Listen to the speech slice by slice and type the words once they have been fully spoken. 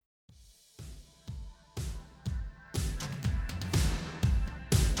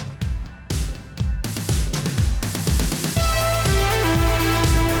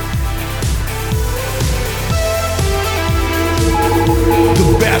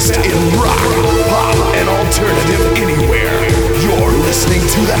best in rock, pop, and alternative anywhere. You're listening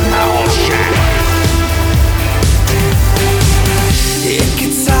to The House Shack. It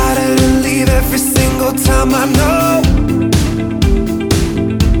gets harder to leave every single time I know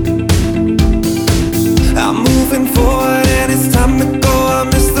I'm moving forward and it's time to go. I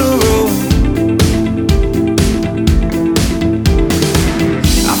miss the road.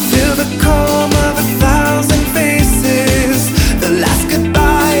 I feel the calm of 1,000 faces. The last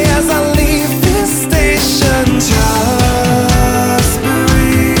goodbye as I leave this station. Just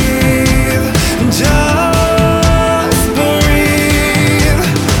breathe. Just breathe.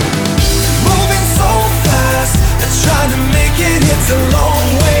 Moving so fast, trying to make it. It's a long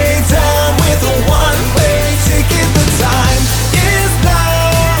way down with a one-way ticket. The time is now.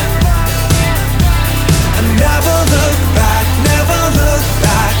 I never look back, never look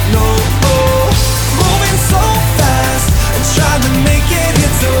back, no. Moving so fast and trying to make it.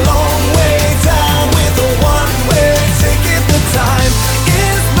 It's a long way down with a one-way ticket. The time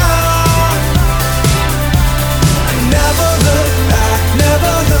is now. I never look back,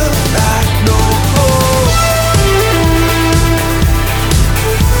 never look back, no.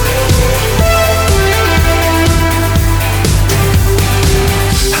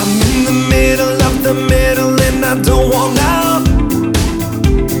 I'm in the middle of the middle and I don't want out.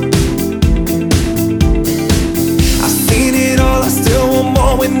 I've seen it all, I still want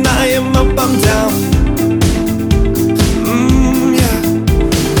more. When I am up, I'm down. Yeah.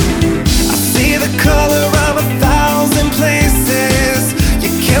 I see the color of 1,000 places. You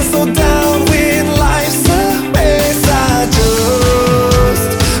can't slow down when life's a race. I just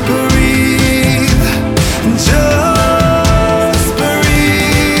breathe. Just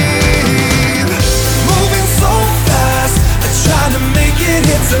breathe. Moving so fast, trying to make it.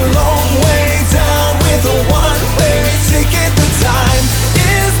 It's a long way down with a one-way ticket. The time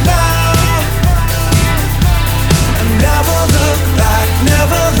is now. I never look back,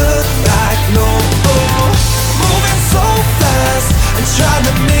 never look back, no. Moving so fast and trying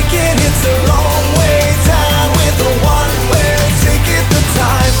to make it. It's a long way down with a one-way ticket. The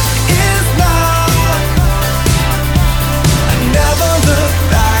time is now. I never look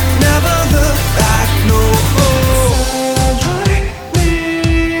back, never look back, no.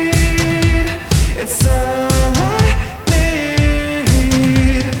 It's all I need.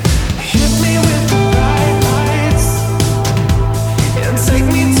 Hit me with the bright lights and take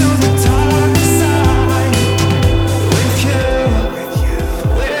me to the dark side. With you, with you,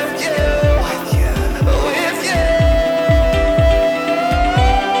 with you, with you.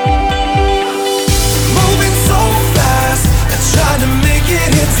 Moving so fast and trying to make it.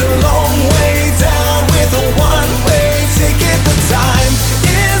 It's a long way down with a one-way ticket. The time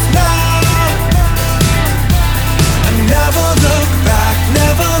is now. I never look back,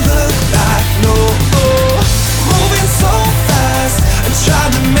 never look back, no. Moving so fast and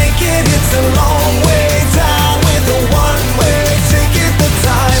trying to make it. It's a long way down with a one-way ticket. The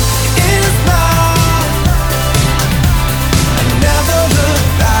time is now. I never look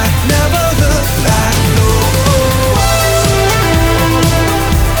back, never look back, no.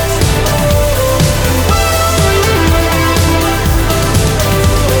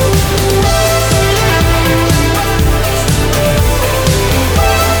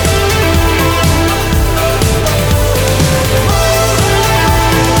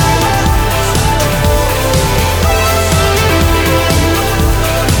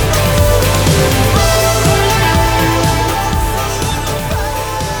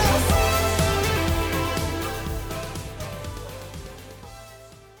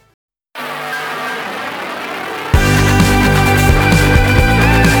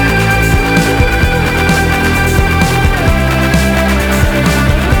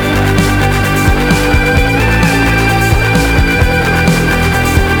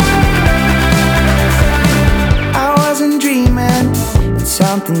 I wasn't dreaming, it's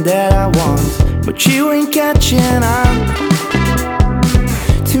something that I want, but you ain't catching on.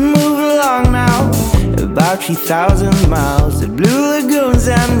 To move along now, about 3,000 miles, the blue lagoons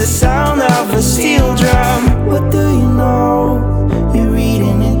and the sound of a steel drum. What do you know? You're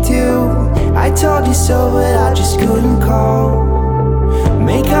reading it too. I told you so, but I just couldn't call.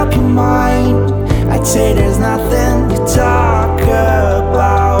 Make up your mind, I'd say there's nothing to talk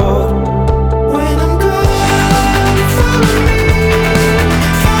about. When I'm gone, follow me.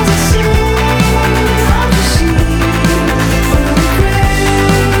 Follow the soul of the sea. When I'm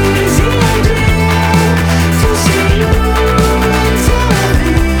crazy, I dream to see you until I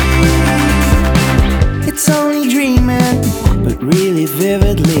leave. It's only dreaming, but really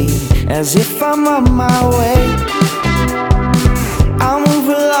vividly, as if I'm on my way. I'll move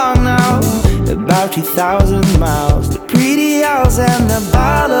along about 2,000 miles. The pretty house and the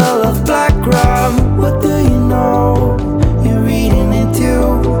bottle of black rum. What do you know? You're reading it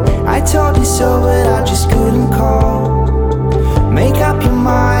too. I told you so, but I just couldn't call. Make up your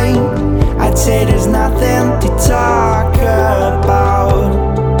mind. I'd say there's nothing to talk about.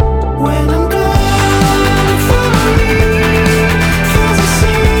 When I'm gone from you, 'cause I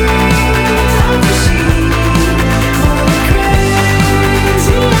see how you see all the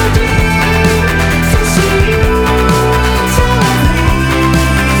crazy I did to see you. Tell me,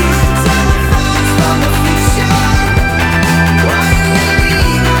 tell the facts from the fiction. Why are you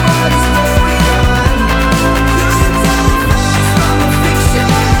leaving? What is going on? You can tell the facts from the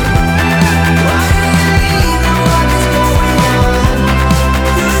fiction. Why are you leaving? What is going on?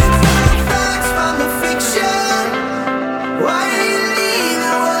 You can tell the facts from the fiction. Why are you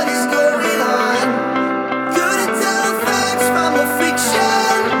leaving? What is going on? You can tell the facts from the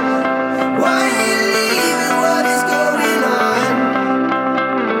fiction. Why are you leaving? What is going on?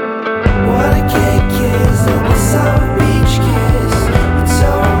 What a cake is, the bliss of a beach kiss. It's so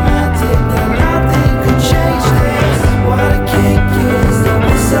romantic that nothing could change this. What a cake is, the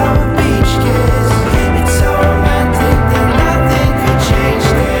bliss of a beach kiss. It's so romantic that nothing could change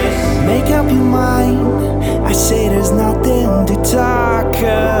this. Make up your mind. I say there's nothing to talk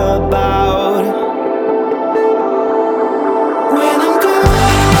about. When I'm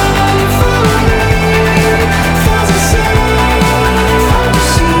gone from you, 'cause I say how you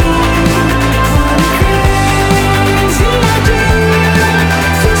see all the crazy I do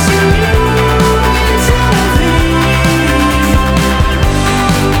to see you in television.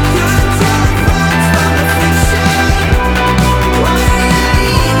 You can tell the facts from the fiction. Why are you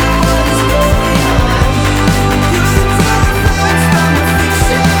leaving? What is going on? You can tell the facts from the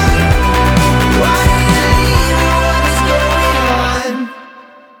fiction. Why are you leaving? What is going on?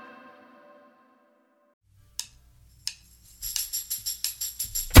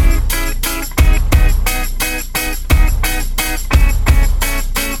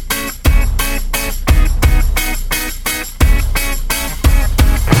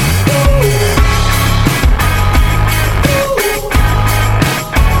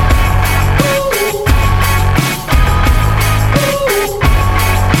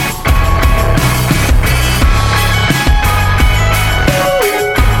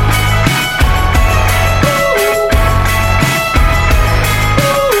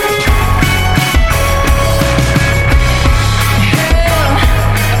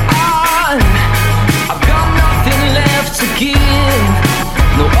 I've got nothing left to give,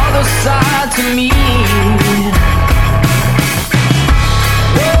 no other side to me.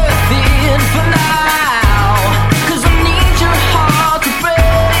 Worth it for now, 'cause I need your heart to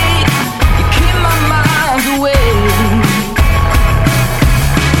break. You keep my mind away.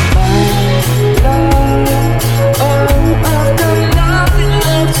 Oh, I've got nothing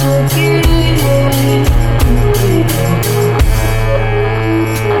left to give.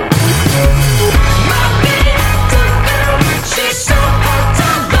 My bitter girl, she's so hard to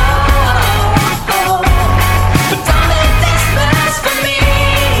love. But darling, that's best for me.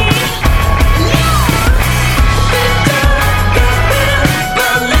 Yeah. Bitter girl,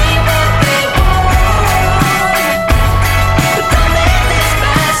 believe what they want. But darling, that's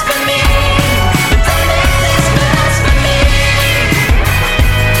best for me. But darling, that's best for me.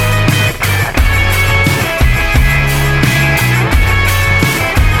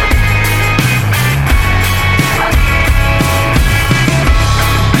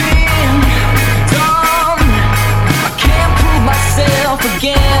 Been done. I can't prove myself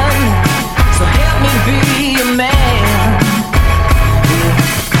again, so help me be a man.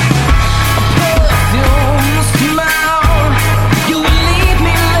 A perfume, a smile, you will leave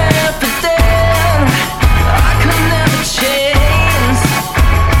me left for dead. I could never change.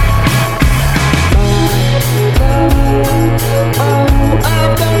 Oh,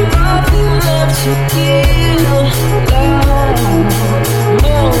 I've got nothing left to give.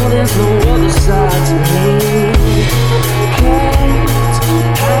 No, there's no other side to me. Can't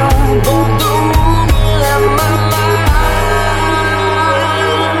hide all the rumor in my mind.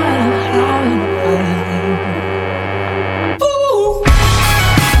 Ooh.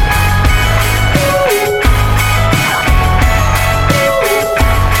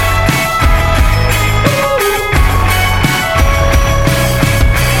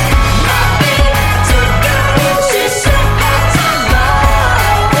 My bitter girl, she's so hard to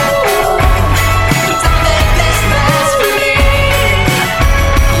love.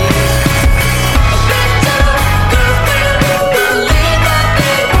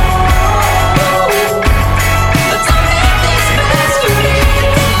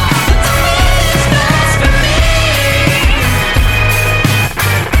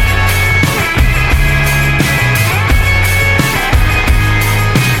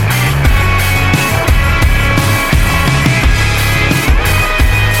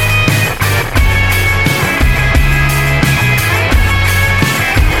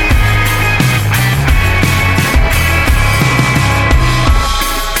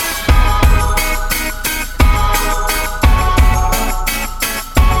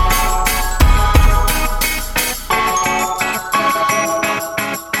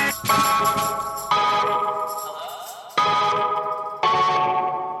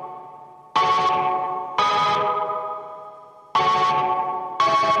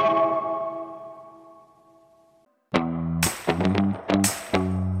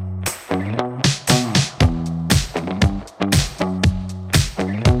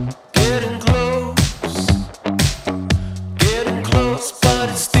 but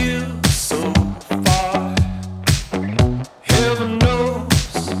it's still so far. Heaven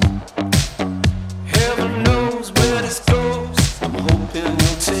knows where this goes. I'm hoping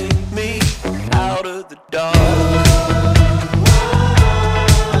you'll take me out of the dark.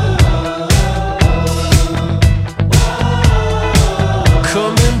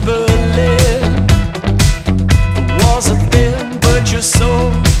 Come in Berlin, the walls are thin, but you're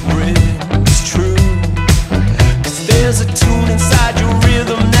so rich, true. 'Cause there's a tune inside your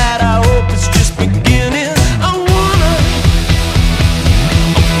rhythm that I hope is just beginning. I wanna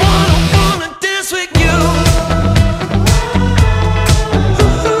dance with you.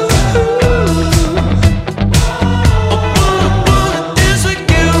 I wanna dance with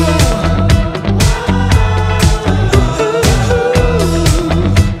you.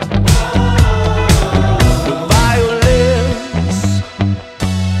 Violins,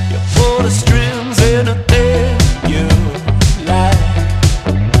 you pull the strings, anything you like.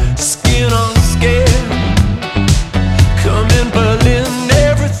 Skin on skin, come in Berlin,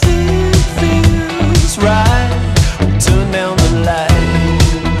 everything feels right. Turn down the light,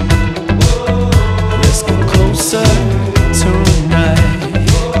 let's get closer tonight.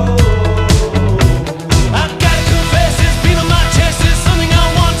 I gotta confess, this beat on my chest is something I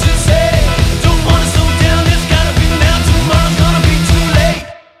want to say. Don't wanna slow down, it's gotta be now. Tomorrow's gonna be too late.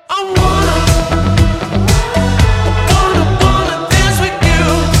 I wanna dance with you.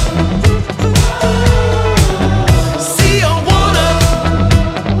 See, I wanna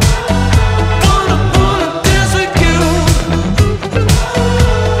dance with you.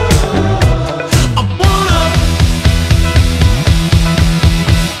 I wanna.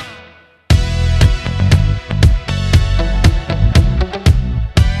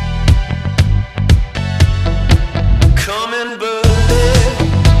 Come in Berlin,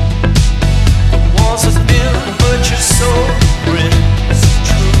 the walls are thin, but you're so rich,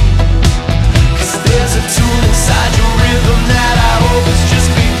 true. 'Cause there's a tune inside your rhythm that I hope is just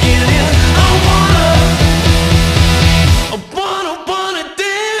beginning. I wanna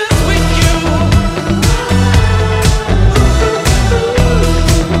dance with you.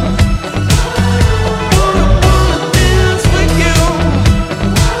 Wanna dance with you.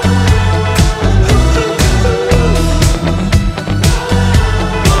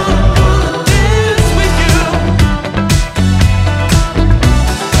 Dance with you.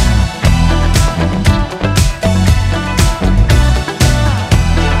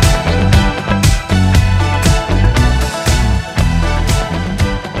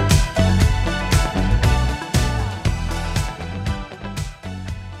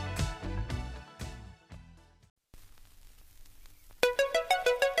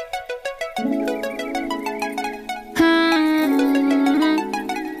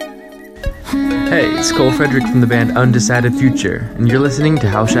 Hey, it's Cole Frederick from the band Undecided Future, and you're listening to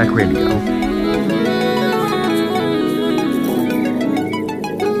House Shack Radio.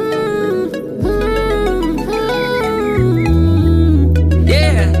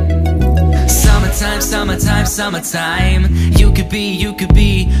 Yeah. Summertime. You could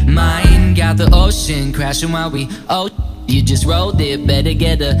be mine. Got the ocean crashing while we you just rolled it, better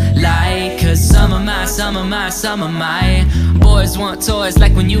get a light. 'Cause summer my boys want toys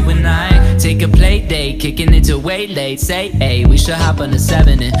like when you and I take a play date, kicking it till way late. Say, hey, we should hop on the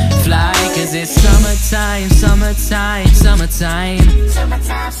 7 and fly. 'Cause it's summertime.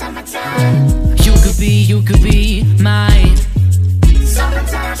 You could be mine.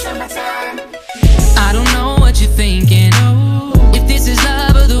 I don't know what you're thinking, if this is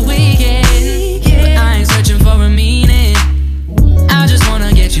love of the weekend, but I ain't searching for a meaning. I just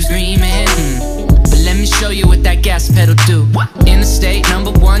wanna get you screaming. But let me show you what that gas pedal do. Interstate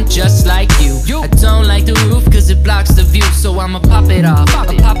number 1, just like you. I don't like the roof 'cause it blocks the view, so I'ma pop it off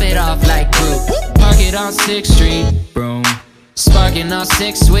like Groot. Park it on 6th Street, broom. Sparking on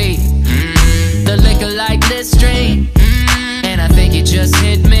 6th Sweet. The liquor like Listerine. And I think it just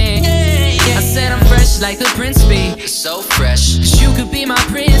hit me. I said I'm fresh like the Prince be. So fresh, 'cause you could be my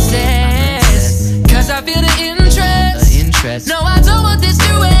princess. 'Cause I feel the interest. No, I don't want this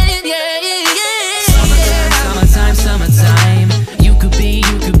to end. Yeah. Summertime. You could be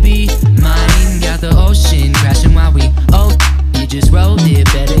mine. Got the ocean crashing while we you just rolled it,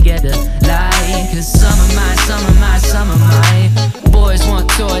 better get a light. 'Cause summer my boys want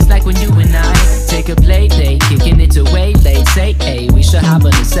toys like when you and I take a play date, kicking it till way late. Say, hey, we should hop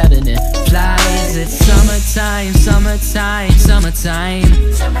on the 7 and fly. It's summertime.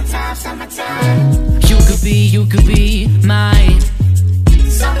 You could be mine.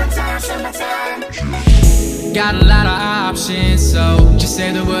 Got a lot of options, so just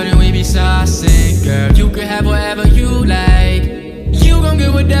say the word and we be saucing. Girl, you could have whatever you like. You gon'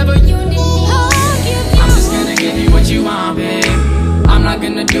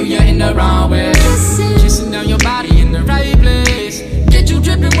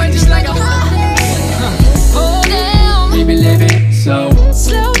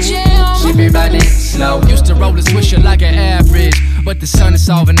 push it like an average. But the sun is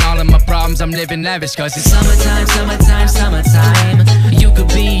solving all of my problems, I'm living lavish. Cause it's summertime, summertime, summertime. You could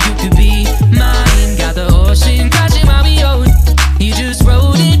be mine. Got the ocean crashing while we own. You just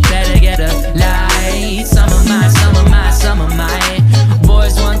wrote it, better get a light. Summer mine, summer mine, summer mine.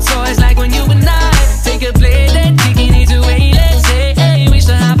 Boys want toys like when you and I take a play that ticket needs to wait. Let's say, hey, we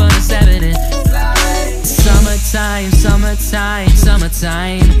should hop on a 7 and fly. Summertime, summertime,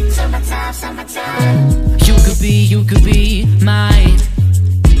 summertime. Summertime, summertime. You could be mine.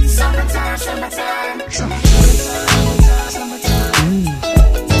 Summertime, summertime.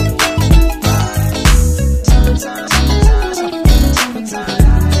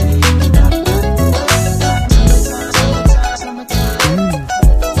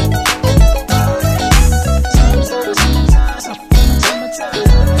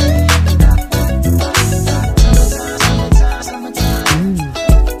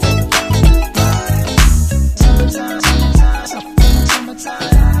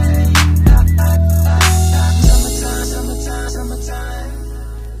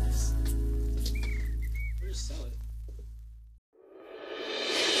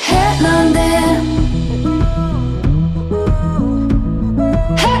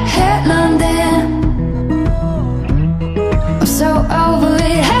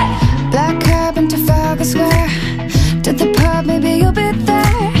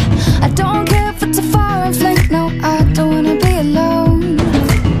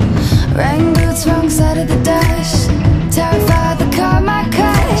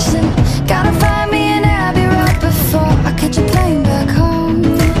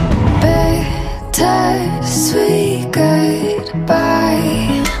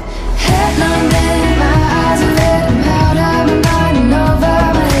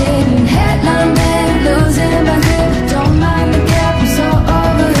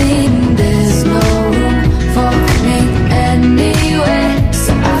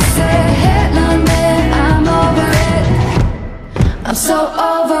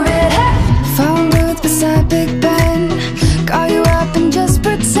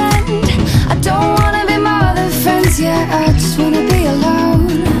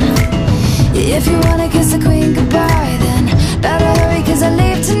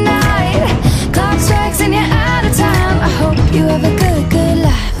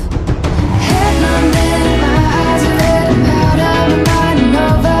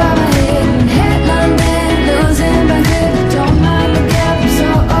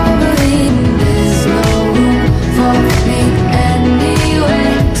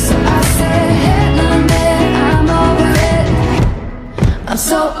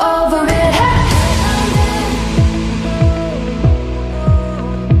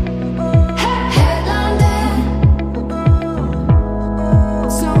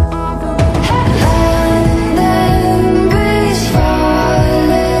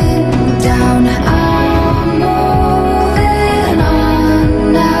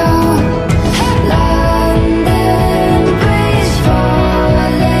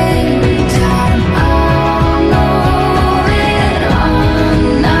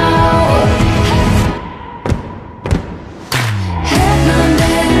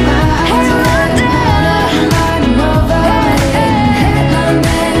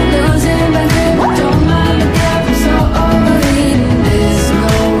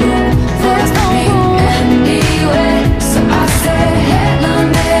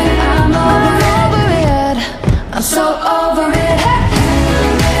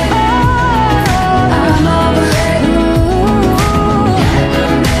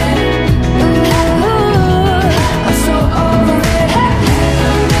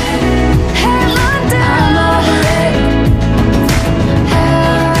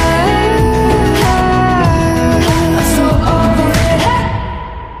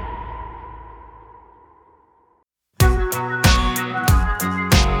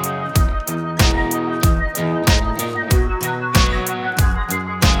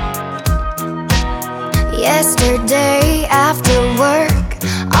 Yesterday after work,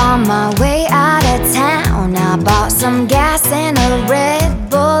 on my way out of town, I bought some gas and a Red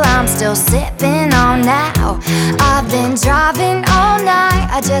Bull I'm still sipping on now. I've been driving all night,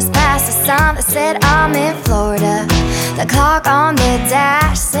 I just passed a sign that said I'm in Florida. The clock on the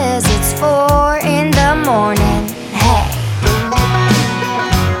dash says it's 4 in the morning. Hey,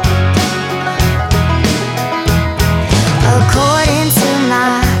 according to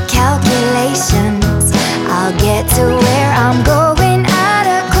my calculations, I'll get to where I'm going at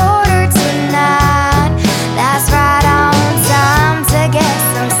 8:45. That's right on time to get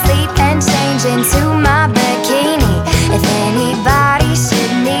some sleep and change into my bikini. If anybody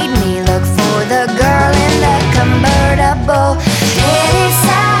should need me, look for the girl in the combo.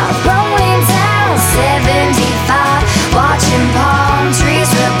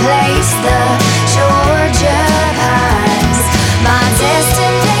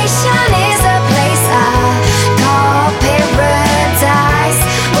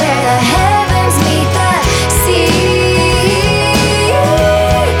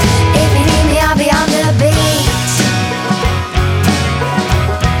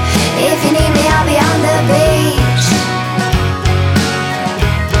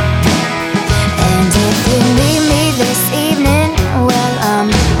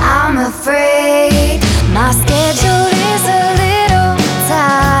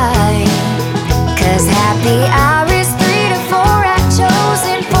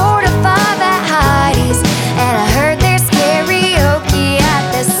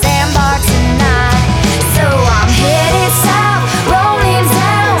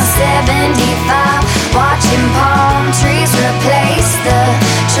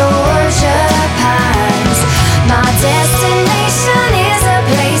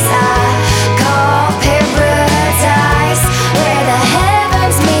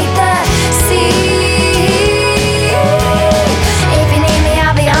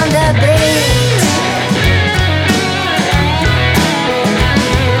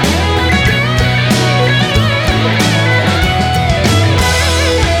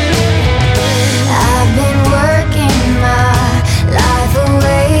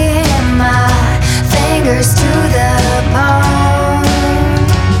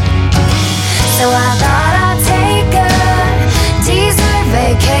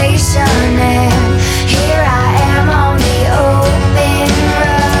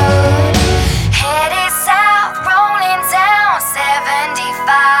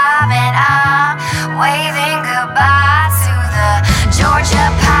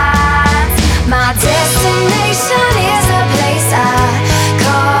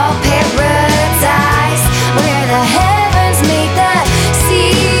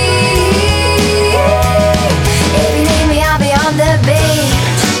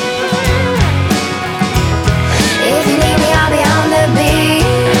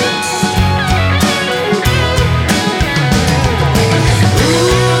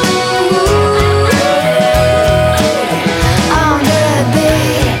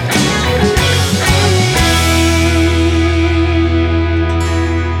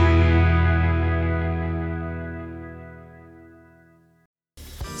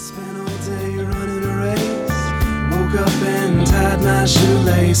 my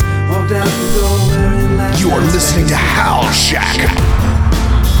shoelace. Walked out the door wearing last You are night's listening to face. House Shack.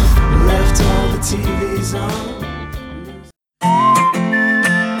 Left all the TVs on.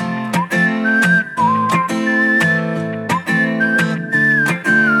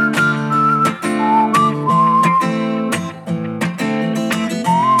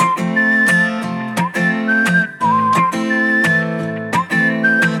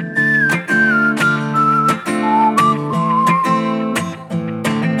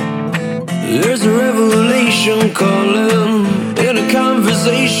 There's a revelation calling in a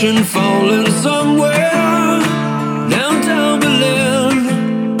conversation falling somewhere downtown Berlin.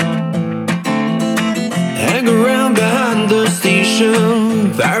 Hang around behind the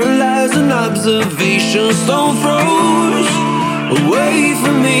station, paralyzing observation. Stone throws away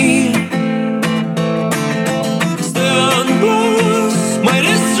from me. Stern blows,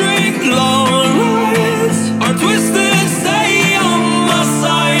 mighty strength, long rides are twisted. Stay on my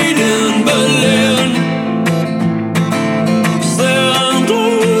side in Berlin. Stern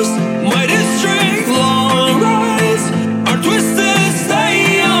blows, mighty strength, long rides are twisted.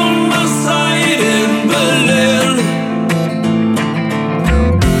 Stay on my side in Berlin.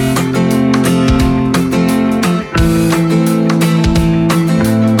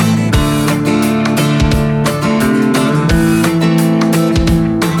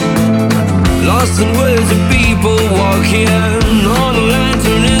 Lost in waves of people walking on a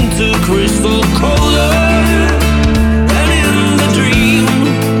lantern into crystal colder than in the dream.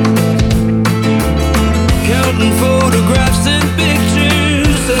 Counting photographs and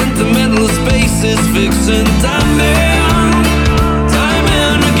pictures, sentimental spaces, fixing time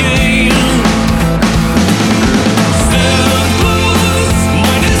and again. Stand close,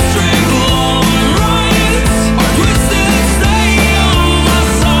 mighty strength, long rides are twisted. Stay on my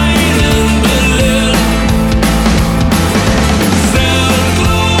side in Berlin. Stand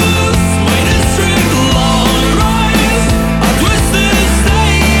close, mighty strength, long rides are twisted.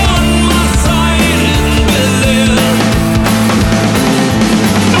 Stay on my side in Berlin. Stand close,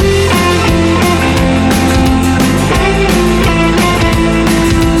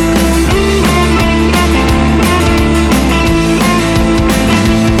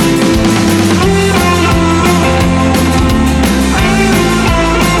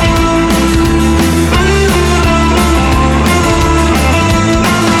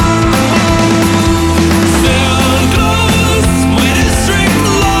 mighty strength,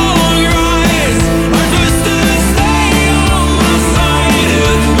 long rides are twisted. Stay on my side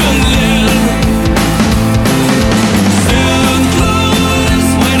in Berlin. Stand close,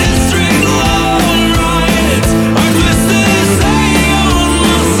 mighty strength, long rides are twisted. Stay on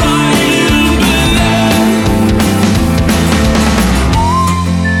my side in Berlin.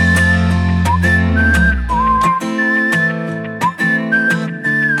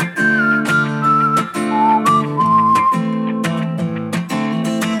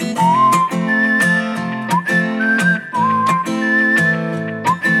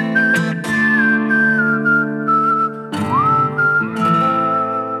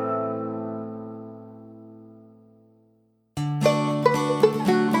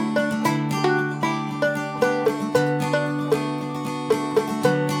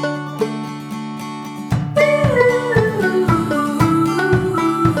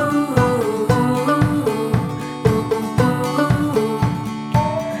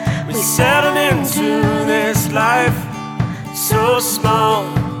 We settled into this life, so small,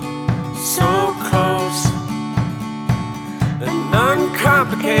 so close. An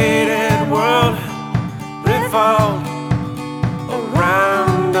uncomplicated world revolved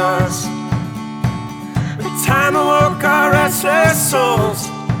around us. But time awoke our restless souls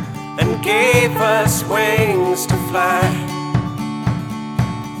and gave us wings to fly.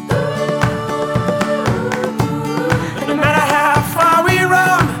 No matter how far we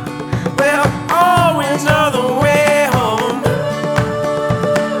roam, we'll always know the way home.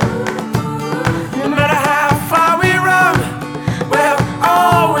 No matter how far we roam, we'll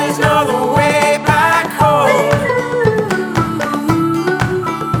always know the way back home.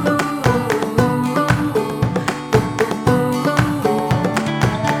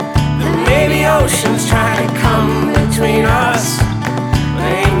 There may be oceans trying to come between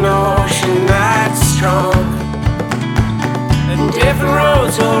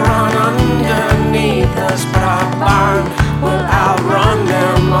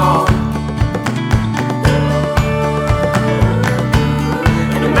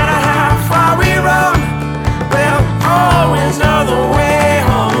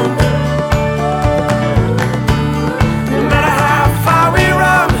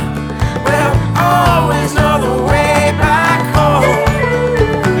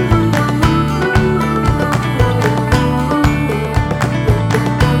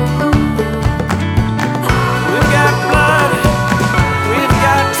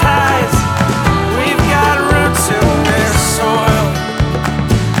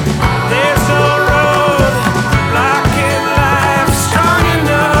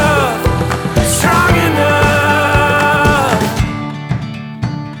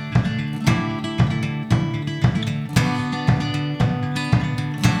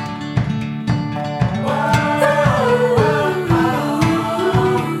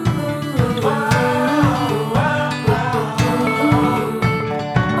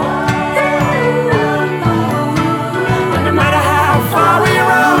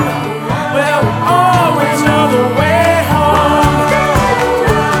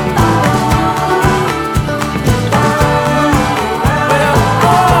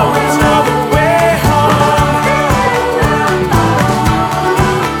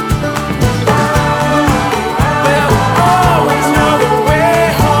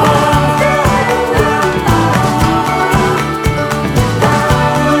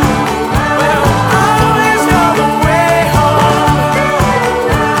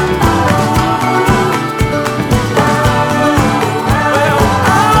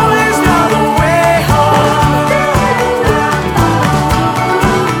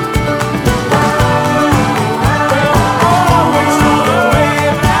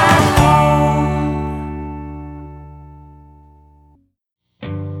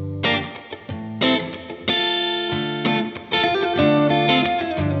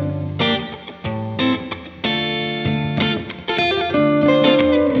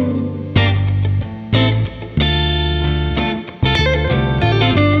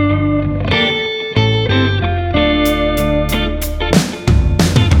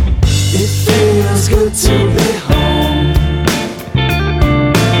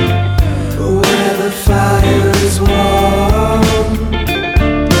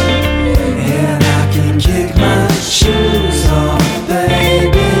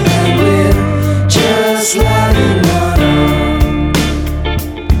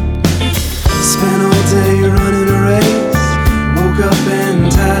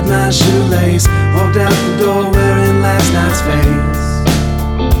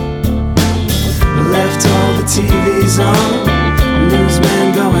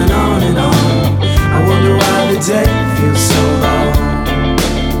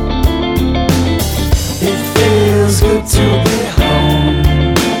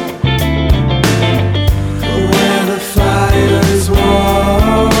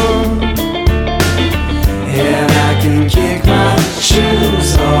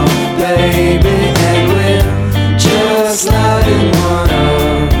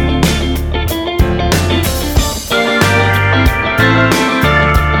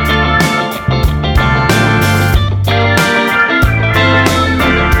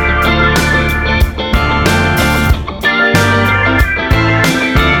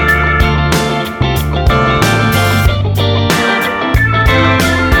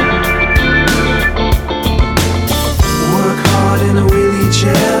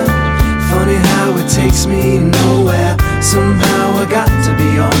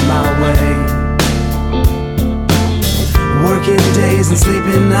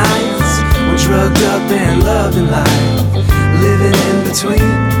the nights we're drugged up and loving life. Living in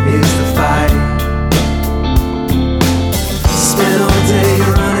between is the fight. Spend all day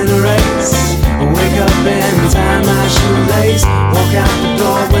running a race. I wake up and tie my shoelace. Walk out the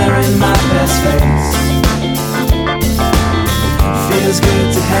door wearing my best face. Feels good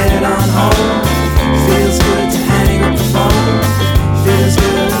to head on home. Feels good to hang up the phone. Feels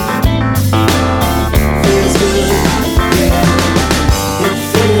good. Feels good, yeah. It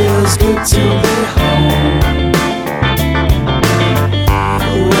feels good to be home,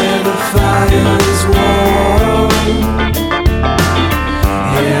 where the fire is warm,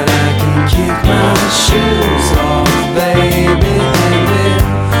 and I can kick my shoes off, baby, and we're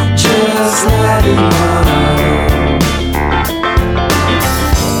just letting one out.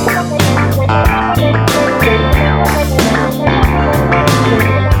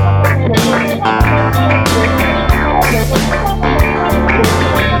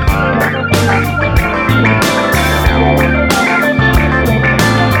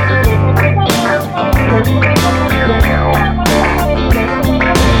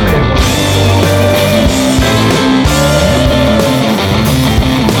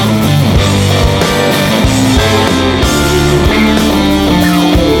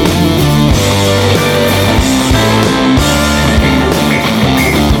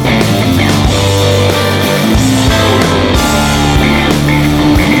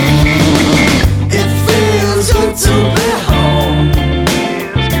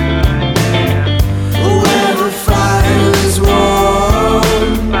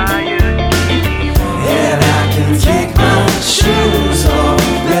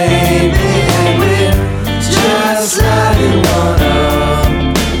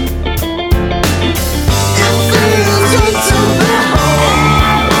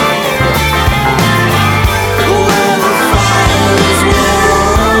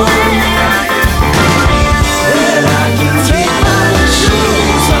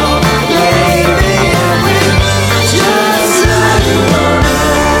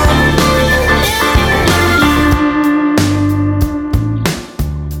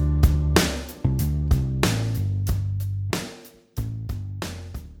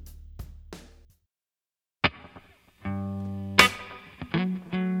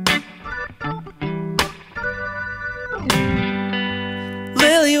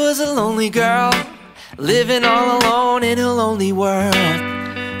 Girl, living all alone in a lonely world.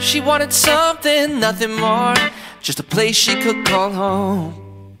 She wanted something, nothing more, just a place she could call home.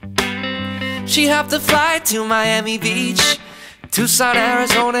 She hopped a flight to Miami Beach, Tucson,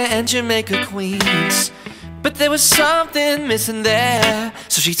 Arizona, and Jamaica, Queens. But there was something missing there,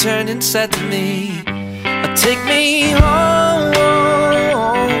 so she turned and said to me, take me home,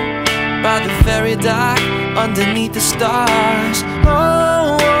 by the ferry dock, underneath the stars.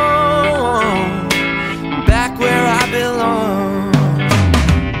 Back where I belong.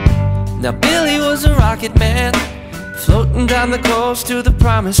 Now Billy was a rocket man, floating down the coast to the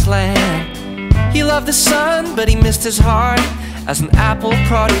promised land. He loved the sun, but he missed his heart as an apple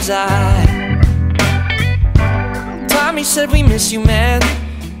caught his eye. Tommy said, we miss you, man.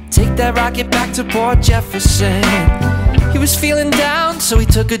 Take that rocket back to Port Jefferson. He was feeling down, so he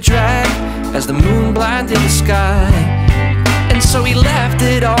took a drag as the moon blinded the sky. And so he left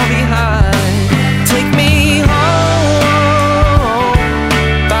it all behind. Take me home,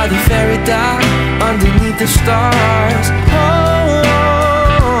 by the ferry dock, underneath the stars.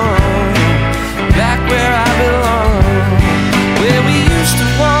 Back where I belong, where we used to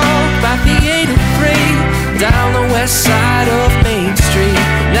walk by the 803, down the west side of Main Street.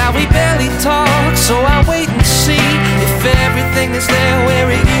 Now we barely talk, so I'll wait and see if everything is there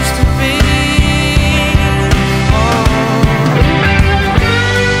where it used to be.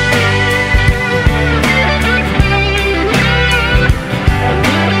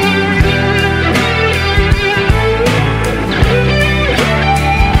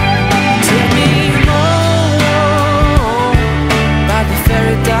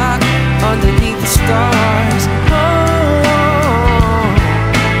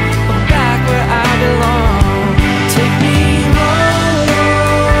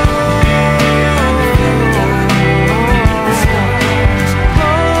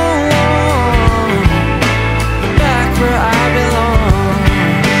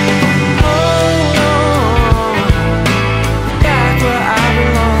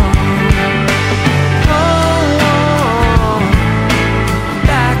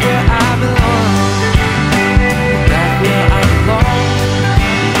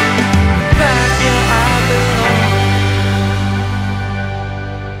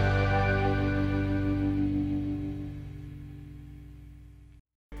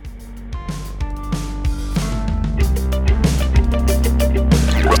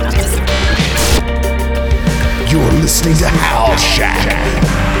 listening to House Shack.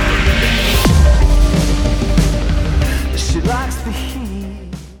 She likes the heat.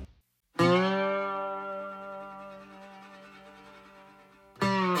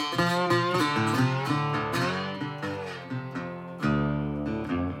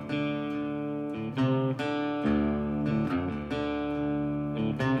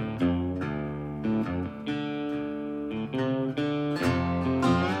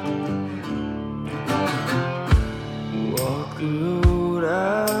 Walk the road I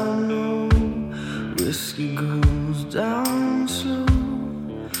know, whiskey goes down slow,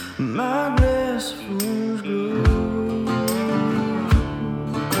 my glass fumes grow.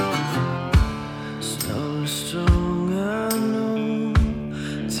 Slowly strong I know,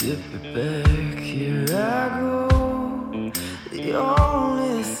 tip it back, here I go, the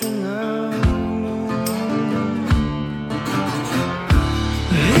only thing I know.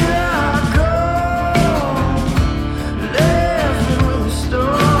 Here I go, laughing with the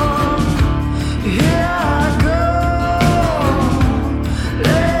storm. Here I go,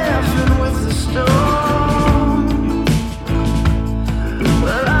 laughing with the storm.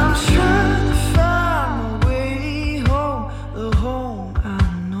 Well, I'm trying to find my way home, the home I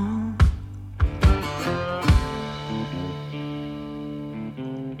know.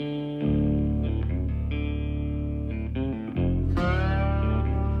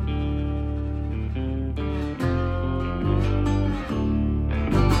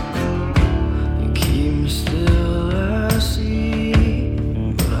 You keep me still, I see,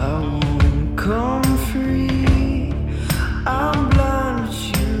 but I won't come free. I'm blind, but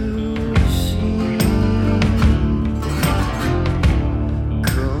you see.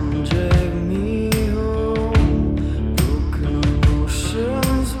 Come drag me home, broken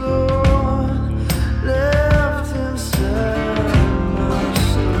oceans, Lord, left inside my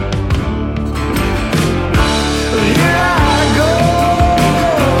soul. Here I go,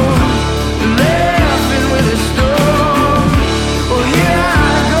 laughing with the storm. Oh, here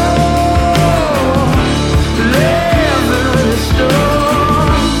I go, laughing with the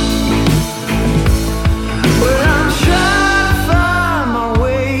storm. Well, I'm trying to find my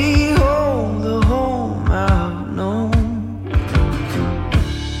way home, the home I've known.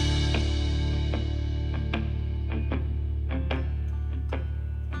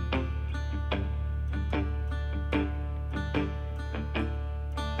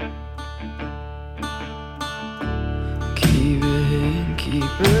 Keep it,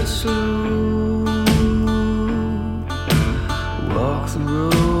 keep it slow. Walk the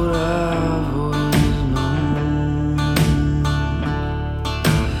road I've always known.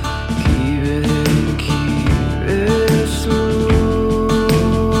 Keep it slow.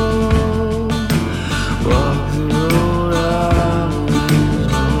 Walk the road I've always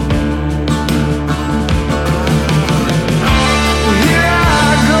known. Here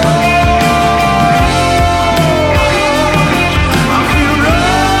I go, I feel right.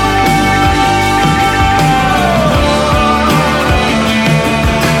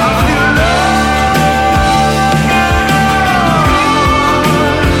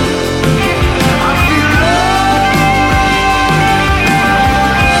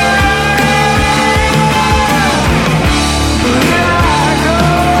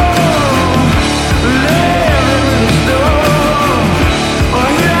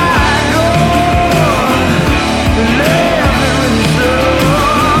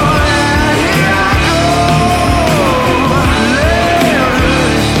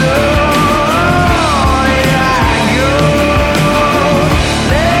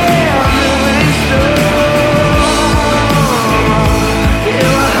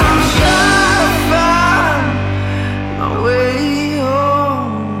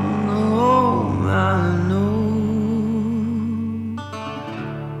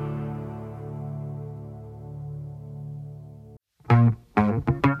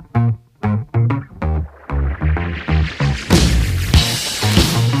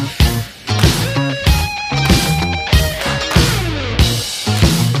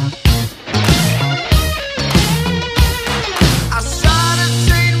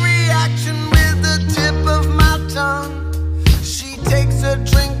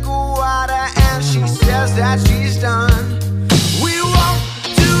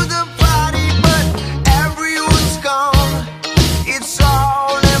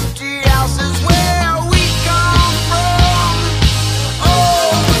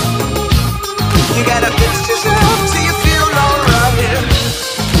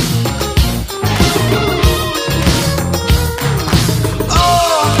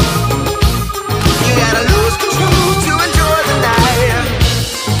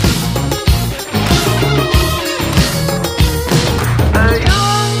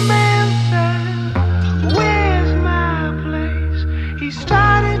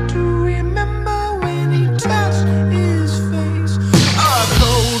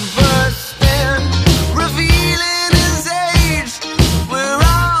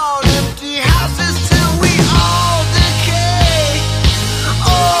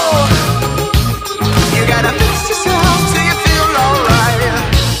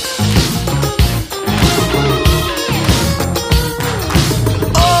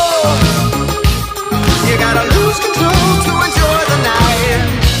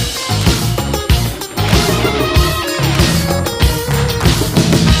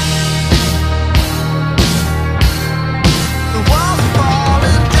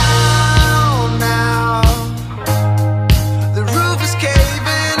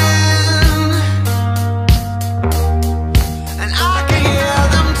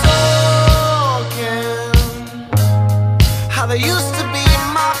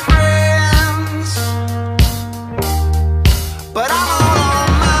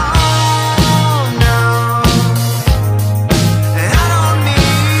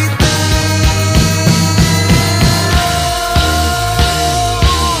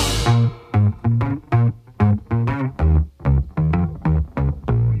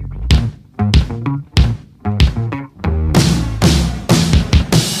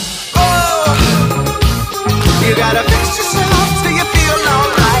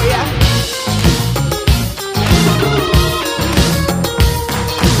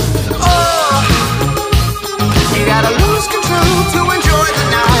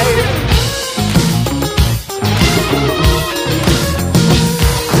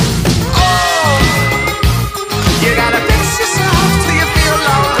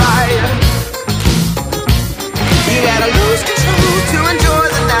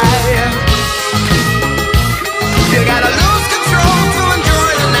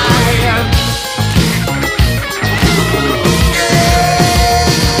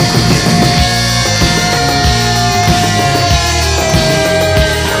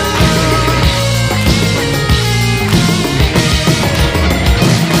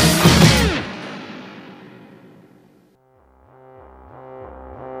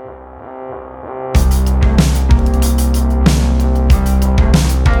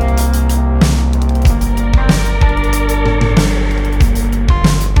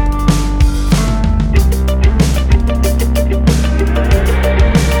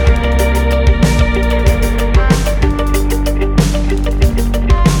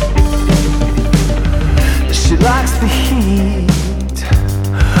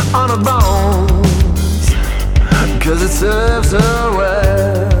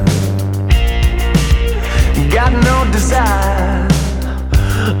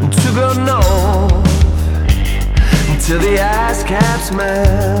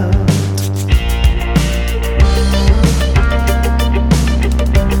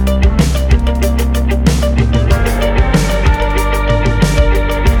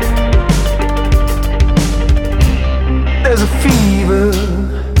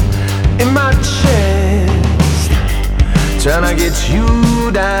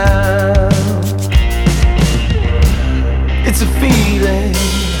 you down. It's a feeling,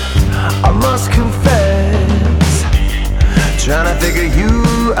 I must confess, trying to figure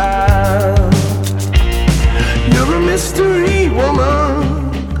you out. You're a mystery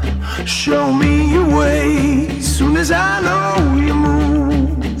woman, show me your way. Soon as I know your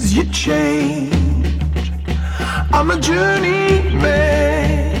moves, you change. I'm a journeyman,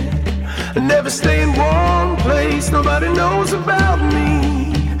 never stay in one place. Nobody knows about me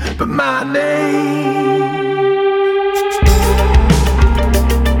but my name.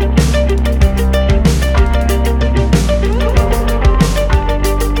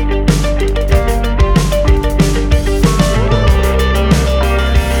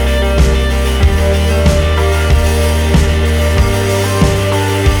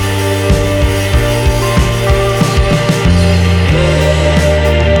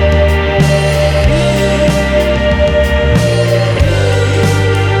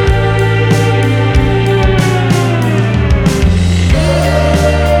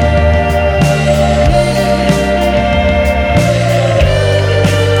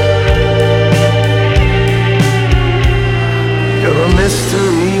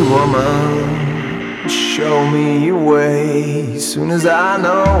 Show me your way. Soon as I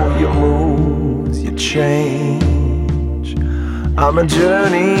know your moves, you change. I'm a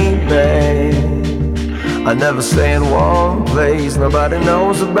journeyman, I never stay in one place. Nobody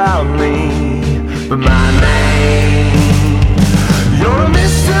knows about me but my name. You're a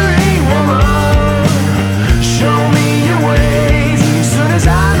mystery woman, show me your ways. Soon as I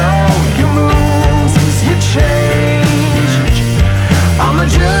know your moves, you change. I'm a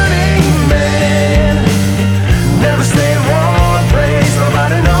journeyman, never stay in one place.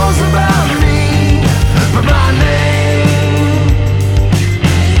 Nobody knows about me but my name.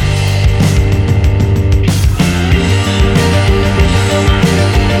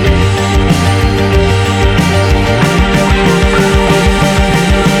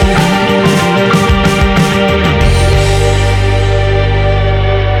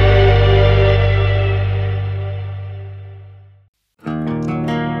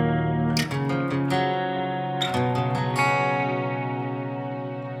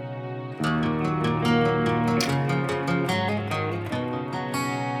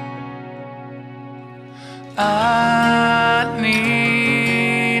 I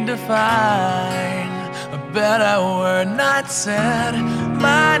need to find a better word not said.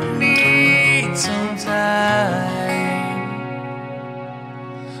 Might need some time.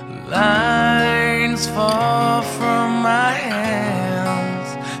 Lines fall from my hands.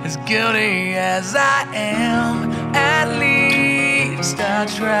 As guilty as I am, at least I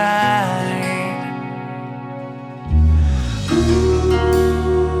tried.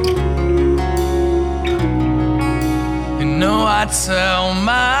 No, I tell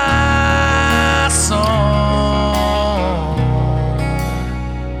my song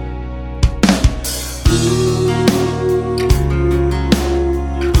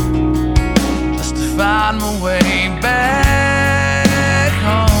just to find my way back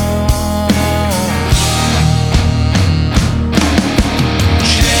home.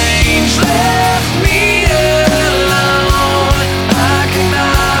 Change left me alone. I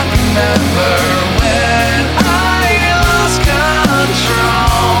cannot remember when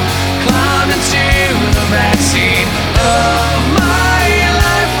control, climbed into the backseat of my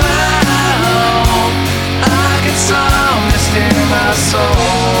life. I hope I could someday steer my soul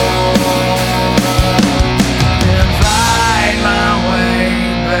and find my way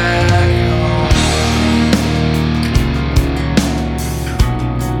back home.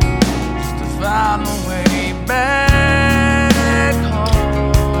 Just to find my way back home.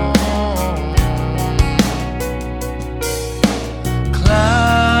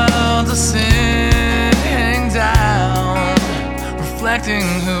 Clouds of sin hang down, reflecting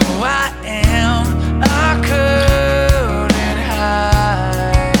who I am. I couldn't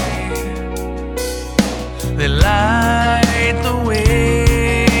hide. They light the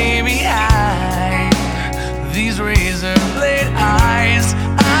way behind these razor blade eyes.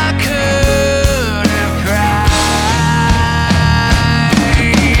 I could have cried.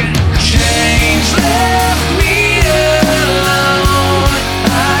 Change left me alone.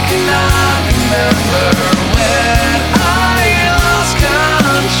 I cannot remember when I lost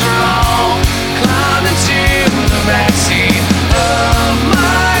control. Climbed into the backseat of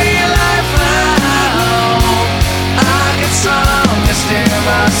my life. I hope I could someday steer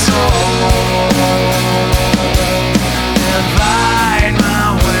my soul and find my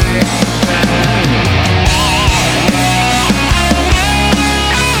way back.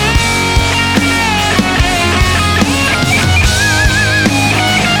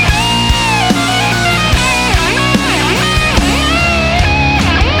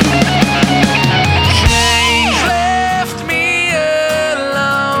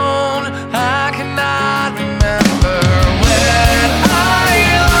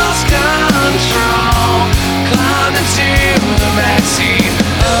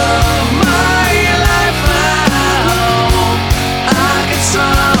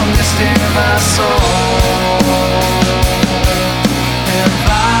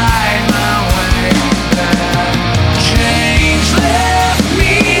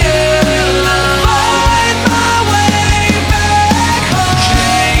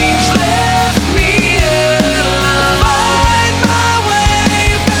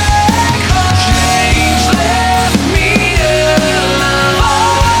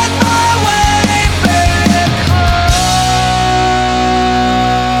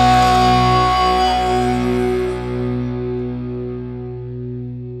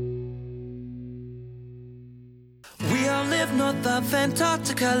 live north of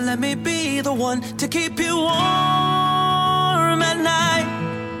Antarctica, let me be the one to keep you warm at night.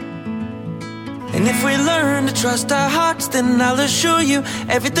 And if we learn to trust our hearts, then I'll assure you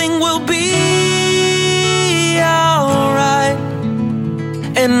everything will be alright.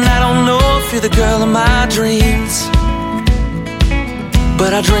 And I don't know if you're the girl of my dreams,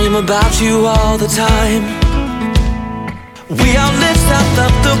 but I dream about you all the time. We all live south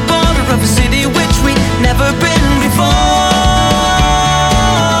of the border of a city which we never been before.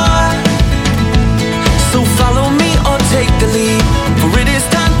 So follow me or take the lead, for it is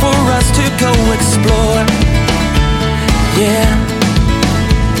time for us to go explore. Yeah.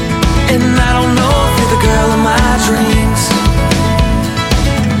 And I don't know if you're the girl of my dreams,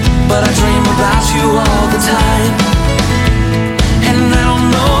 but I dream about you all the time. And I don't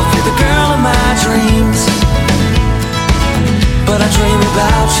know if you're the girl of my dreams, but I dream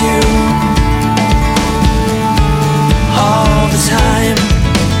about you all the time.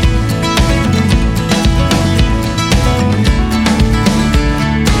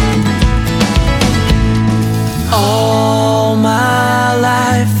 All my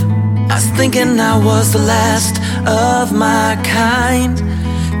life I was thinking I was the last of my kind,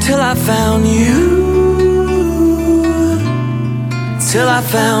 till I found you. Till I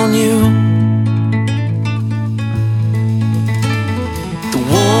found you. The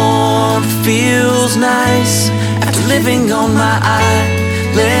warmth feels nice after living on my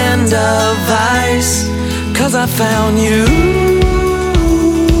island of ice, 'cause I found you.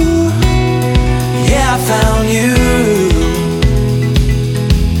 Yeah, I found you.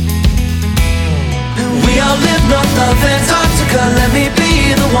 We all live north of Antarctica, let me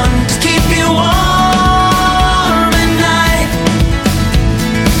be the one to keep you warm at night.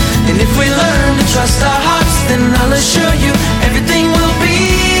 And if we learn to trust our hearts, then I'll assure you everything will be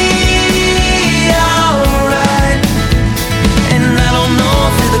alright. And I don't know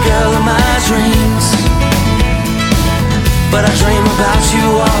if you're the girl of my dreams, but I dream about you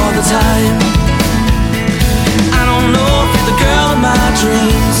all the time. I don't know if you're the girl of my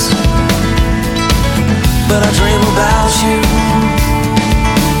dreams, but I dream about you.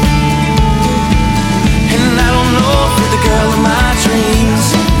 And I don't know if you're the girl of my dreams,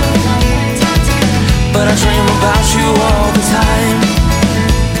 but I dream about you all the time.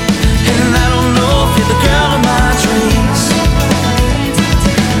 And I don't know if you're the girl of my dreams,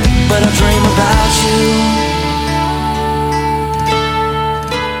 but I dream about you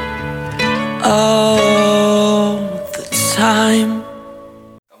all the time.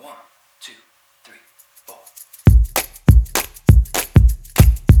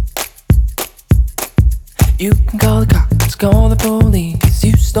 You can call the cops, call the police.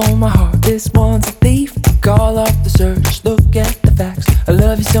 You stole my heart, this one's a thief. Call up the search, look at the facts. I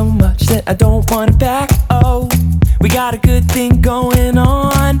love you so much that I don't want it back. Oh, we got a good thing going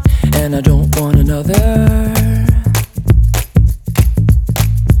on, and I don't want another.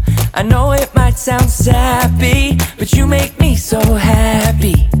 I know it might sound sappy, but you make me so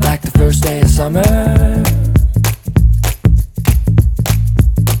happy, like the first day of summer.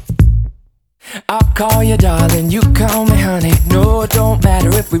 I'll call you darling, you call me honey. No, it don't matter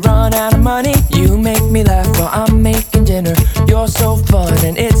if we run out of money. You make me laugh while I'm making dinner. You're so fun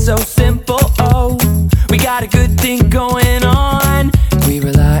and it's so simple. Oh, we got a good thing going on. We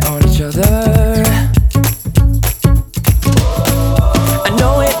rely on each other. I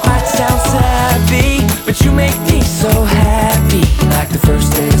know it might sound sappy, but you make me so happy, like the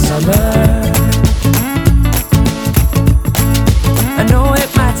first day of summer. I know it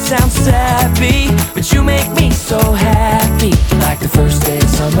might sound sappy, but you make me so happy, like the first day of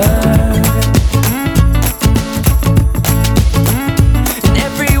summer. And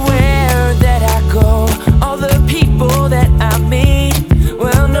everywhere that I go, all the people that I meet,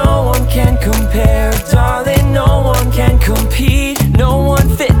 well, no one can compare, darling, no one can compete. No one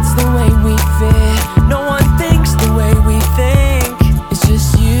fits the way we fit, no one thinks the way we think. It's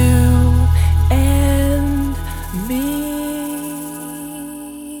just you and me.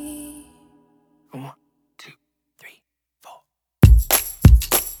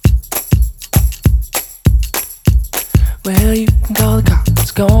 Well, you can call the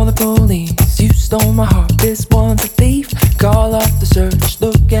cops, call the police. You stole my heart, this one's a thief. Call up the search,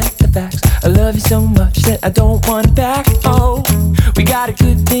 look at the facts. I love you so much that I don't want it back. Oh, we got a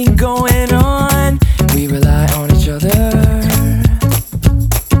good thing going on. We rely on each other.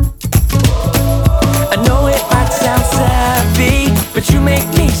 I know it might sound sappy, but you make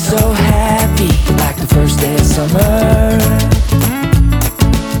me so happy, like the first day of summer.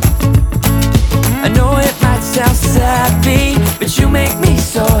 I know it might sound sappy, but you make me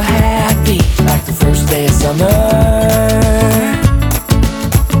so happy, like the first day of summer.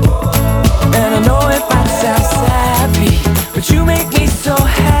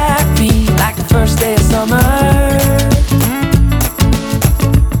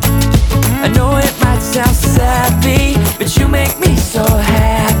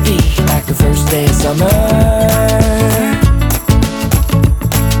 summer.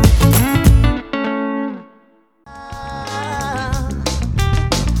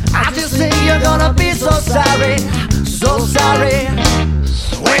 I just think you're gonna be so sorry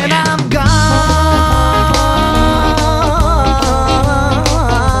when I'm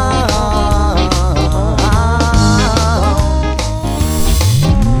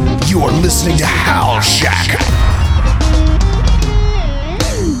You are listening to Howl Shack.